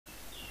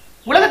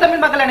உலக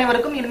தமிழ் மக்கள்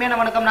அனைவருக்கும் இனிமையான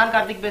வணக்கம். நான்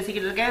கார்த்திக்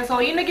பேசிக்கிட்டு இருக்கேன். சோ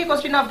இன்னைக்கு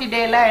क्वेश्चन ஆஃப் தி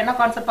டேல என்ன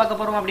கான்செப்ட் பார்க்க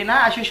போறோம் அப்படின்னா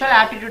as usual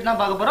ஆப்டிட்யூட் தான்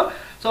பார்க்க போறோம்.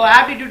 சோ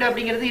ஆப்டிட்யூட்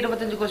அப்படிங்கிறது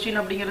 25 क्वेश्चन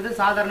அப்படிங்கிறது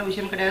சாதாரண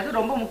விஷயம் கிடையாது,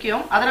 ரொம்ப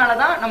முக்கியம். அதனால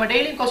தான் நம்ம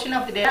daily question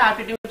of the day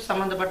aptitude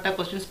சம்பந்தப்பட்ட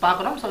क्वेश्चंस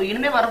பார்க்கறோம். சோ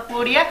இனிமே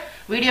வரக்கூடிய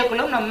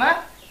வீடியோக்குள்ளும் நம்ம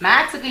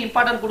மேக்ஸ்க்கு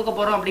இம்பார்ட்டன்ட் கொடுக்க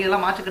போறோம்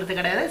அப்படிங்கறத மாற்றிக்கிறது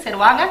கிடையாது.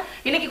 சரி வாங்க,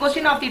 இன்னைக்கு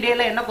क्वेश्चन ஆஃப் தி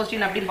டேல என்ன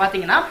क्वेश्चन அப்படினு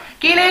பாத்தீங்கன்னா,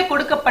 கீழே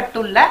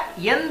கொடுக்கப்பட்டுள்ள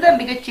எந்த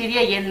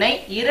மிகச்சிறிய எண்ணை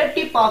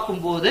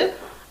இரட்டிப்பாக்கும்போது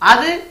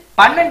அது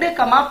 12,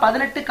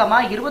 18,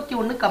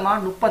 21,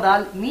 30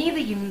 ஆல்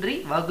மீதி இன்றி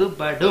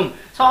வகுபடும்.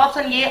 So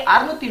option A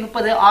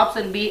 630,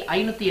 option B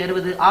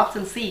 560,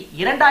 option C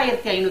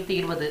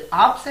 2520,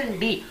 option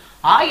D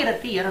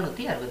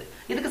 1260.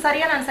 இதுக்கு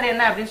சரியான ஆன்சர்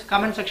என்ன அப்படின்னு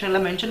கமெண்ட்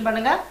செக்ஷன்ல மென்ஷன்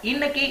பண்ணுங்க.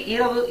 இன்னைக்கு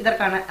இரவு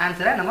இதற்கான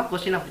ஆன்சரை நம்ம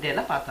क्वेश्चन ஆஃப் தி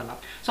டேல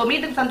பார்த்தலாம். சோ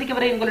மீண்டும் சந்திக்க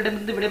வரை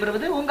உங்களிடமிருந்து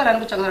விடைபெறுவது உங்கள்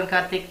அன்பு சகோதரன்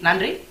கார்த்திக்.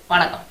 நன்றி,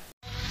 வணக்கம்.